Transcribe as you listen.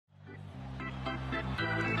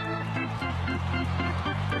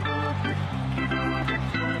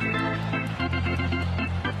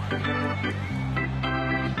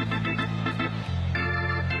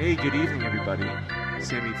Hey, good evening, everybody.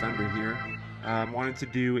 Sammy Thunder here. Wanted to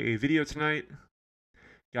do a video tonight.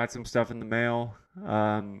 Got some stuff in the mail.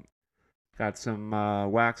 Got some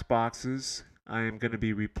wax boxes. I am going to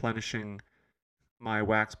be replenishing my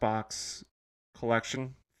wax box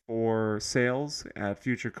collection for sales at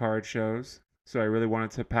future card shows. So I really wanted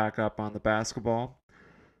to pack up on the basketball.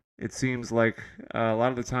 It seems like a lot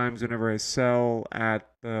of the times, whenever I sell at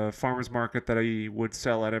the farmers market that I would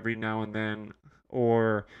sell at every now and then,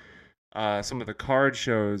 or some of the card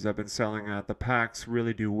shows I've been selling at, the packs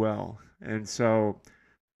really do well. And so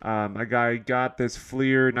I got this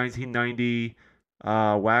Fleer 1990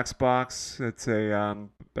 wax box. It's a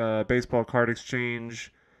baseball card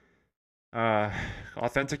exchange. Uh,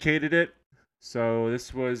 Authenticated it. So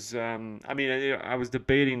this was, I mean, I was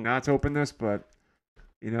debating not to open this, but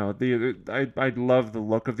I love the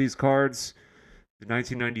look of these cards. The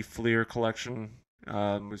 1990 Fleer collection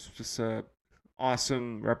was just a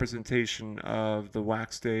awesome representation of the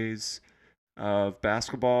wax days of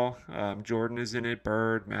basketball. Jordan is in it,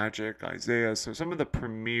 Bird, Magic, Isaiah. So some of the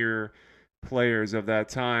premier players of that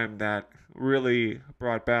time that really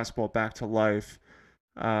brought basketball back to life.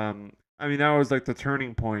 I mean, that was like the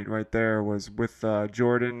turning point right there, was with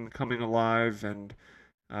Jordan coming alive and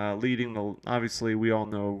leading the. Obviously, we all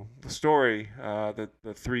know the story, the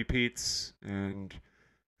three peats and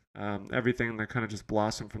everything that kind of just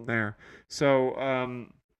blossomed from there. So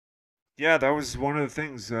yeah, that was one of the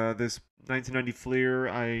things. This 1990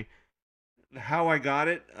 Fleer, how I got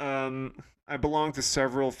it. I belong to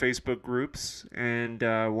several Facebook groups, and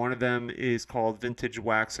one of them is called Vintage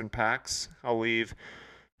Wax and Packs. I'll leave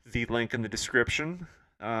the link in the description.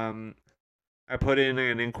 I put in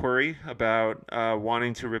an inquiry about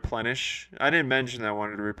wanting to replenish. I didn't mention that I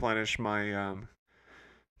wanted to replenish my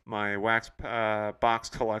wax box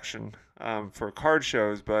collection for card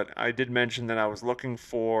shows, but I did mention that I was looking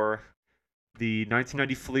for the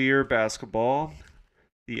 1990 Fleer basketball,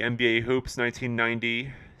 the NBA Hoops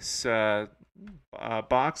 1990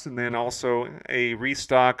 box, and then also a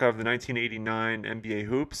restock of the 1989 NBA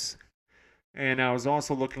Hoops. And I was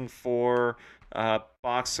also looking for a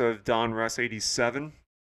box of Donruss 87.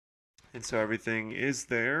 And so everything is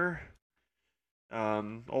there.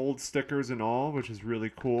 Old stickers and all, which is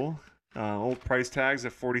really cool. Old price tags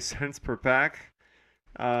at 40 cents per pack.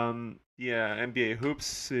 Yeah, NBA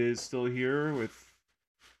Hoops is still here with.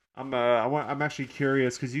 I'm actually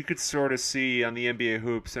curious because you could sort of see on the NBA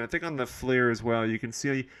Hoops, and I think on the Fleer as well. You can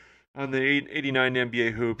see on the 89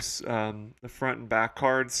 NBA Hoops, the front and back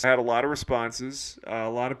cards. I had a lot of responses, a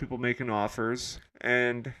lot of people making offers,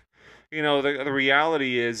 and the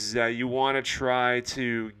reality is that you want to try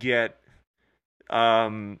to get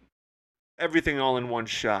everything all in one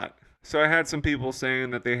shot. So I had some people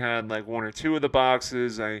saying that they had like one or two of the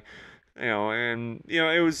boxes. It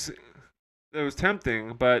was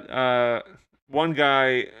tempting, but one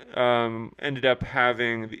guy ended up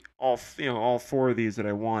having all four of these that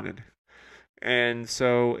I wanted, and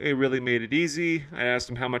so it really made it easy. I asked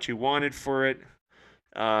him how much he wanted for it.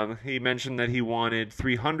 He mentioned that he wanted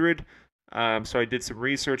 300. So I did some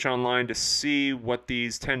research online to see what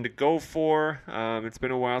these tend to go for. It's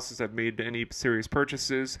been a while since I've made any serious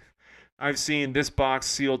purchases. I've seen this box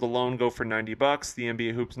sealed alone go for $90, the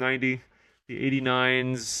NBA Hoops 90. The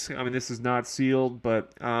 89s, I mean, this is not sealed,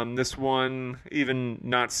 but this one, even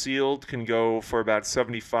not sealed, can go for about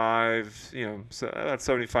 75, about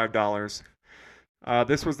 $75.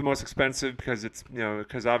 This was the most expensive because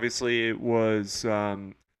because obviously it was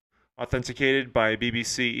authenticated by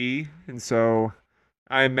BBCE, and so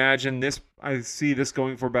I see this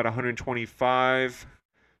going for about 125.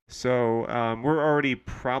 So we're already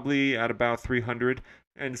probably at about 300,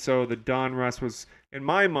 and so the Donruss was, in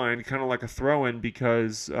my mind, kind of like a throw-in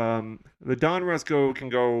because the Donruss can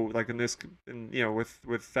go like in this,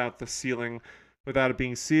 without the sealing, without it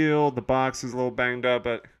being sealed. The box is a little banged up,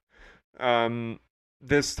 but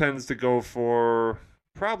this tends to go for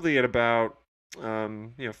probably at about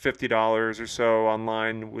 $50 or so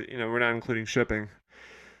online. We're not including shipping.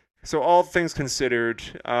 So all things considered,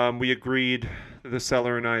 the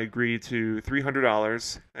seller and I agreed to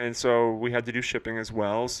 $300, and so we had to do shipping as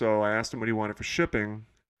well. So I asked him what he wanted for shipping,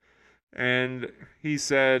 and he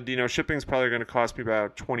said, shipping is probably going to cost me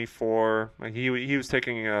about 24. Like he was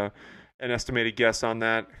taking an estimated guess on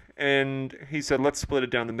that, and he said, let's split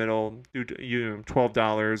it down the middle, do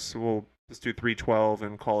 $12. We'll just do 312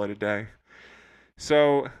 and call it a day.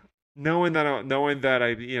 So knowing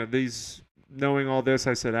all this,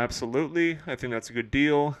 I said, absolutely. I think that's a good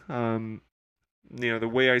deal. The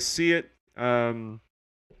way I see it, the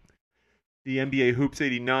NBA Hoops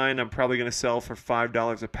 89, I'm probably going to sell for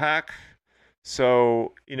 $5 a pack.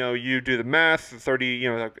 So, you do the math, 30,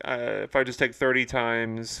 if I just take 30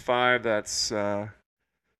 times 5, that's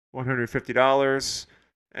 $150.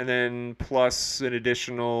 And then plus an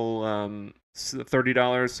additional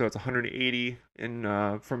 $30, so it's 180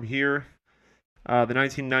 in from here. The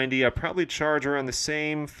 1990, I probably charge around the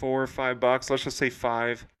same, $4 or $5. Let's just say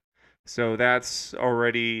five. So that's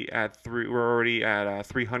already at three. We're already at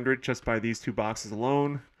 300 just by these two boxes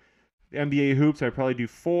alone. The NBA hoops, I probably do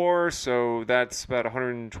four, so that's about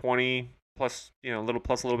 120 plus, a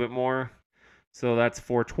little bit more. So that's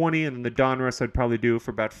 420, and then the Donruss I'd probably do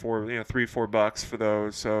for about $3-4 for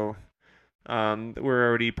those. So we're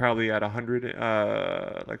already probably at 100,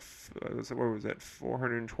 what was it,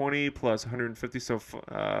 420 plus 150, so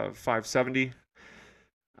 570.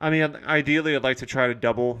 I mean, ideally, I'd like to try to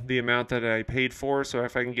double the amount that I paid for. So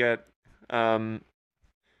if I can get,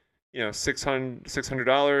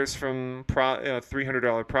 $600 from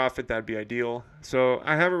 $300 profit, that'd be ideal. So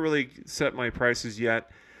I haven't really set my prices yet.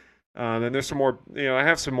 And there's some more, I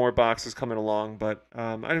have some more boxes coming along, but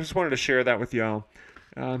I just wanted to share that with y'all.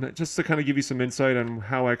 Just to kind of give you some insight on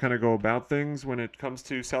how I kind of go about things when it comes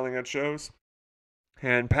to selling at shows.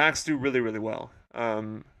 And packs do really, really well.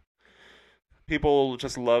 People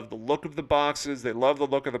just love the look of the boxes. They love the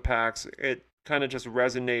look of the packs. It kind of just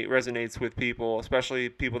resonates with people, especially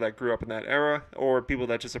people that grew up in that era or people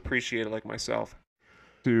that just appreciate it like myself.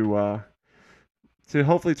 To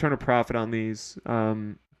hopefully turn a profit on these.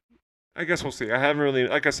 I guess we'll see. I haven't really,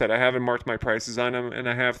 like I said, I haven't marked my prices on them, and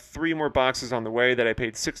I have 3 more boxes on the way that I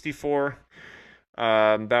paid $60 for.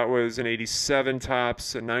 That was an 87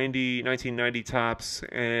 tops, a 1990 tops,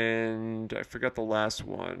 and I forgot the last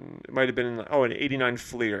one. It might have been, an 89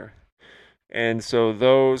 Fleer. And so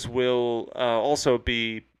those will also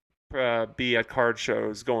be at card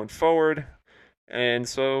shows going forward. And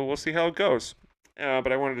so we'll see how it goes.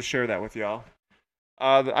 But I wanted to share that with y'all.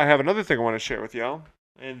 I have another thing I want to share with y'all,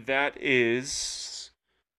 and that is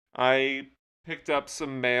I picked up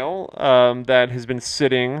some mail that has been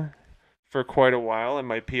sitting for quite a while in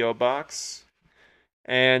my P.O. box.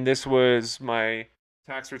 And this was my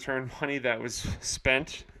tax return money that was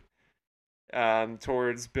spent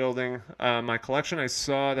towards building my collection. I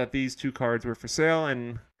saw that these 2 cards were for sale,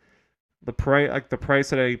 and the price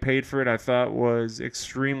that I paid for it, I thought was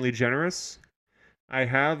extremely generous. I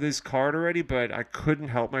have this card already, but I couldn't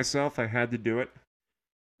help myself. I had to do it.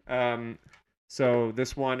 So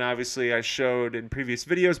this one, obviously, I showed in previous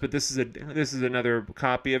videos, but this is another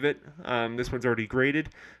copy of it. This one's already graded,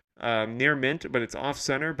 near mint, but it's off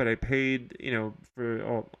center. But I paid,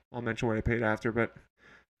 I'll mention what I paid after. But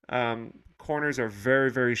corners are very,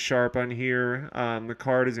 very sharp on here. The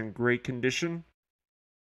card is in great condition.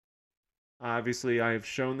 Obviously, I have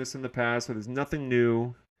shown this in the past, so there's nothing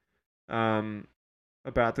new.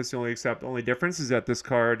 About this. The only difference is that this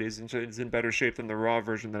card is in better shape than the raw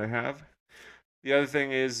version that I have. The other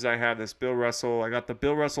thing is I have this Bill Russell. I got the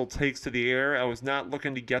Bill Russell Takes to the Air. I was not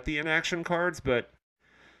looking to get the in-action cards, but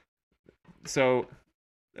so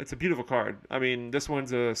it's a beautiful card. I mean, this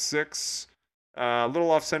one's a 6, a little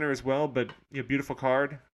off center as well, but beautiful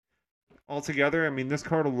card. Altogether, I mean, this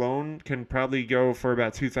card alone can probably go for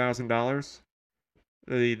about $2,000.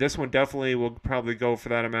 This one definitely will probably go for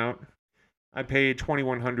that amount. I paid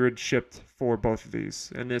 $2,100 shipped for both of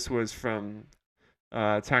these, and this was from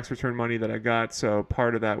tax return money that I got, so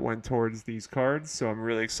part of that went towards these cards. So I'm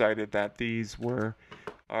really excited that these are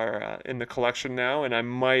in the collection now, and I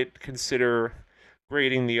might consider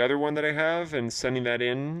grading the other one that I have and sending that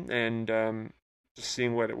in and just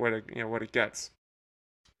seeing what it gets.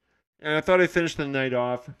 And I thought I'd finish the night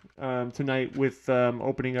off tonight with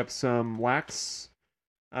opening up some wax.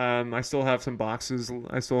 I still have some boxes.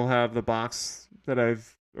 I still have the box that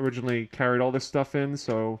I've originally carried all this stuff in.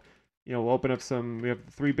 So, we'll open up some. We have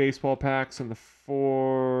 3 baseball packs and the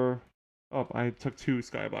 4. Oh, I took 2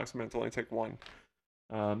 skybox. I meant to only take 1.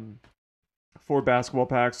 4 basketball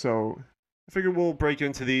packs. So I figured we'll break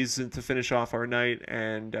into these to finish off our night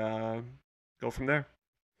and go from there.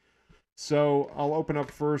 So I'll open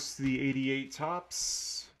up first the 88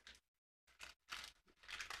 tops.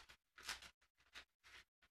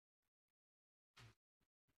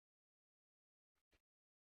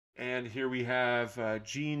 And here we have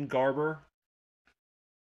Gene Garber,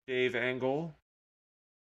 Dave Angle,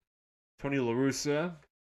 Tony La Russa.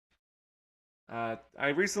 I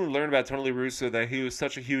recently learned about Tony La Russa that he was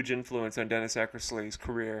such a huge influence on Dennis Eckersley's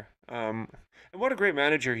career. And what a great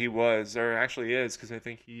manager he was, or actually is, because I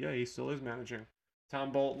think he still is managing.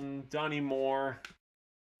 Tom Bolton, Donnie Moore,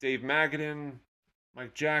 Dave Magadan,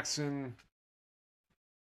 Mike Jackson,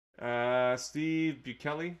 Steve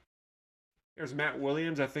Bukele, There's Matt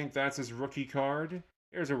Williams. I think that's his rookie card.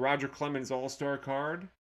 There's a Roger Clemens All-Star card.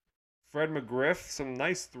 Fred McGriff. Some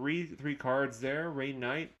nice three cards there. Ray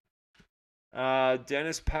Knight.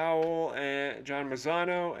 Dennis Powell and John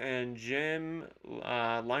Mazzano and Jim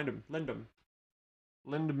Lindemann.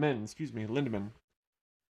 Excuse me, Lindemann.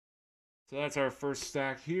 So that's our first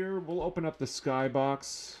stack here. We'll open up the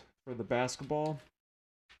skybox for the basketball.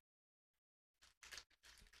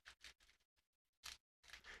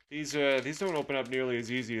 These don't open up nearly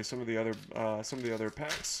as easy as some of the other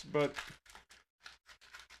packs, but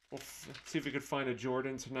we'll see if we could find a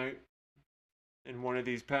Jordan tonight in one of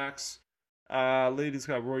these packs. Ladies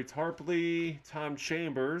got Roy Tarpley, Tom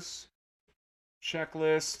Chambers,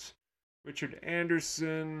 Checklist, Richard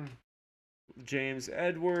Anderson, James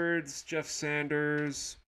Edwards, Jeff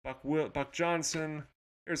Sanders, Buck Johnson.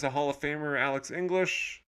 There's a Hall of Famer, Alex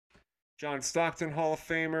English, John Stockton Hall of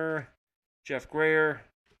Famer, Jeff Grayer,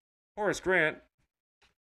 Horace Grant,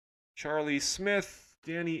 Charlie Smith,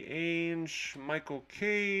 Danny Ainge, Michael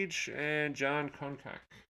Cage, and John Konkak.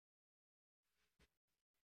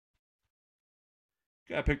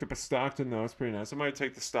 Yeah, I picked up a Stockton though. It's pretty nice. I might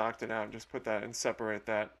take the Stockton out and just put that and separate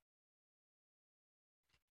that.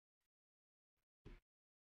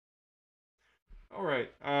 All right,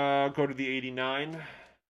 go to the 89.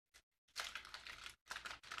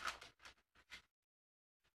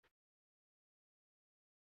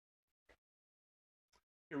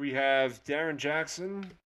 Here we have Darren Jackson,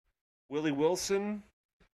 Willie Wilson,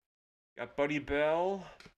 got Buddy Bell.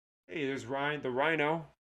 Hey, there's Ryan, the Rhino.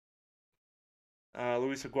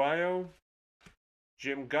 Luis Aguayo,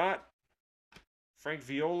 Jim Gott, Frank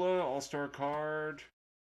Viola, All-Star card.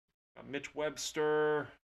 Got Mitch Webster,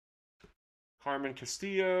 Carmen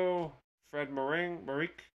Castillo, Fred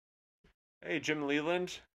Marique. Hey, Jim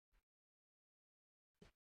Leland,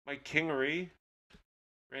 Mike Kingery,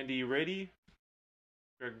 Randy Reddy,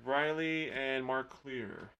 Greg Riley, and Mark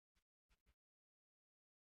Clear.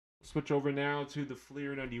 We'll switch over now to the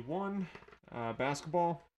Fleer 91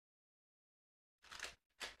 basketball.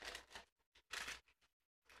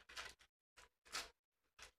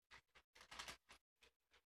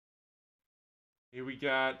 Here we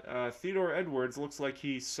got Theodore Edwards. Looks like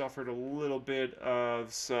he suffered a little bit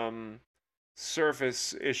of some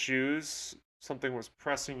surface issues. Something was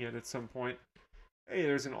pressing it at some point. Hey,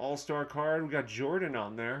 there's an all-star card. We got Jordan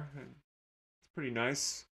on there. It's pretty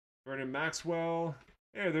nice. Vernon Maxwell.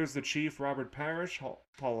 Hey, there's the Chief, Robert Parrish, Hall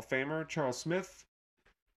of Famer. Charles Smith.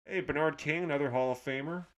 Hey, Bernard King, another Hall of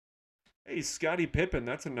Famer. Hey, Scottie Pippen,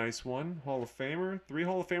 that's a nice one. Hall of Famer. 3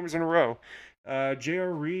 Hall of Famers in a row.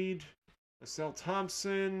 J.R. Reed, Marcel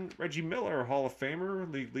Thompson, Reggie Miller, Hall of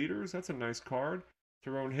Famer, League Leaders. That's a nice card.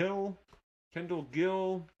 Tyrone Hill, Kendall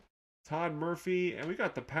Gill, Todd Murphy, and we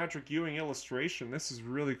got the Patrick Ewing illustration. This is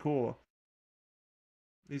really cool.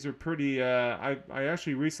 These are pretty, I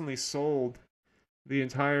actually recently sold the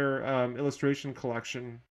entire illustration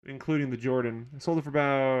collection, including the Jordan. I sold it for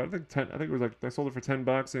about, I sold it for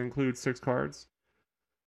 $10. It includes 6 cards.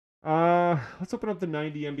 Let's open up the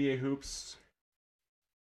 90 NBA hoops.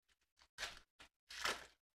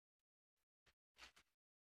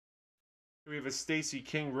 We have a Stacey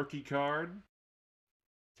King rookie card.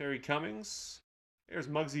 Terry Cummings. There's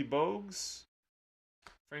Muggsy Bogues.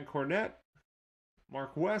 Frank Cornett.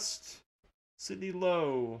 Mark West. Sidney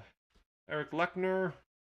Lowe. Eric Lechner.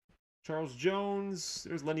 Charles Jones.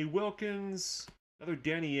 There's Lenny Wilkins. Another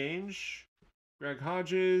Danny Ainge. Greg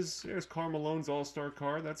Hodges. There's Karl Malone's All-Star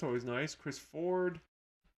card. That's always nice. Chris Ford.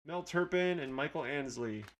 Mel Turpin. And Michael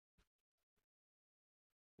Ansley.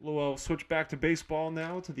 We'll switch back to baseball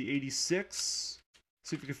now, to the 86.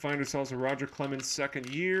 See if we can find ourselves a Roger Clemens second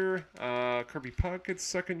year. Kirby Puckett's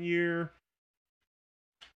second year.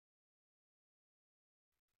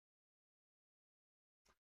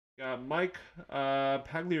 Got Mike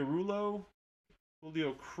Pagliarulo,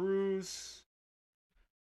 Julio Cruz,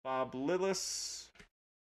 Bob Lillis,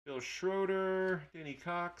 Bill Schroeder, Danny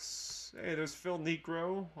Cox. Hey, there's Phil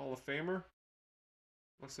Negro, Hall of Famer.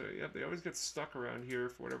 Looks like, yeah, they always get stuck around here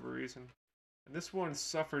for whatever reason. And this one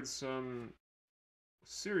suffered some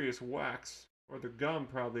serious wax, or the gum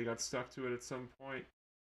probably got stuck to it at some point,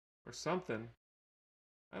 or something.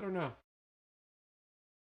 I don't know.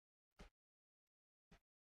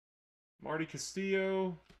 Marty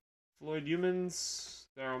Castillo, Floyd Humans,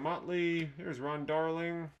 Darryl Motley. There's Ron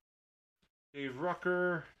Darling, Dave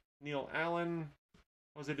Rucker, Neil Allen,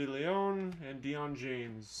 Jose De Leon, and Deion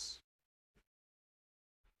James.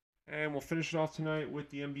 And we'll finish it off tonight with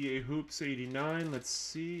the NBA Hoops 89. Let's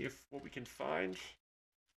see what we can find.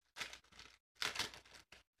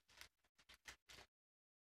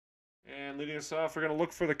 And leading us off, we're going to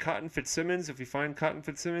look for the Cotton Fitzsimmons. If we find Cotton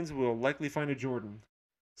Fitzsimmons, we'll likely find a Jordan.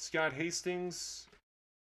 Scott Hastings,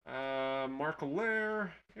 Mark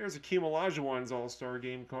Allaire. Here's a Keem Olajuwon's All-Star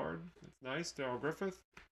Game card. That's nice. Darrell Griffith.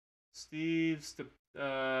 Steve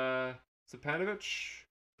Stepanovich.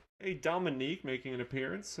 Hey, Dominique making an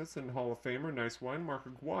appearance. That's in Hall of Famer. Nice one. Mark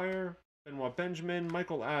Aguirre. Benoit Benjamin.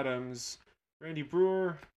 Michael Adams. Randy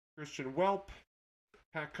Brewer. Christian Welp.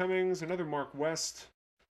 Pat Cummings. Another Mark West.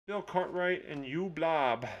 Bill Cartwright. And Uwe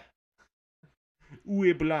Blab.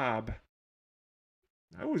 Uwe Blab.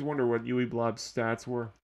 I always wonder what Uwe Blab's stats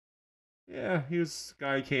were. Yeah, he was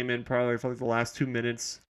guy came in probably for like the last 2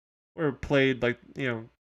 minutes, or played like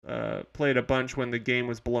played a bunch when the game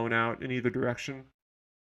was blown out in either direction.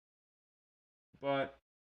 But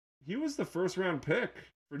he was the first round pick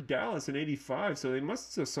for Dallas in '85, so they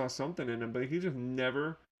must have saw something in him, but he just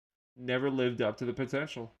never lived up to the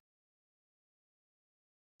potential.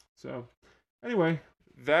 So anyway,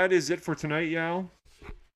 that is it for tonight, Yao.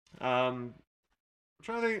 I'm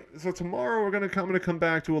trying to think. So tomorrow we're gonna come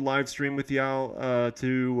back to a live stream with Yao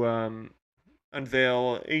to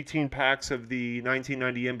unveil 18 packs of the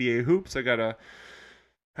 1990 NBA hoops. I gotta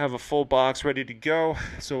have a full box ready to go,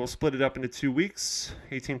 so we'll split it up into 2 weeks.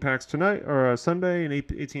 18 packs tonight or Sunday, and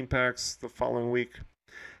 18 packs the following week.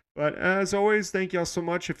 But as always, thank y'all so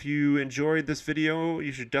much. If you enjoyed this video,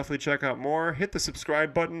 you should definitely check out more. Hit the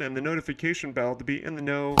subscribe button and the notification bell to be in the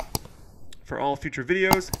know for all future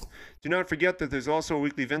videos. Do not forget that there's also a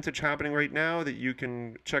weekly vintage happening right now that you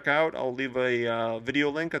can check out. I'll leave a video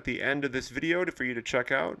link at the end of this video for you to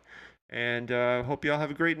check out. And hope y'all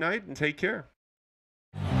have a great night and take care.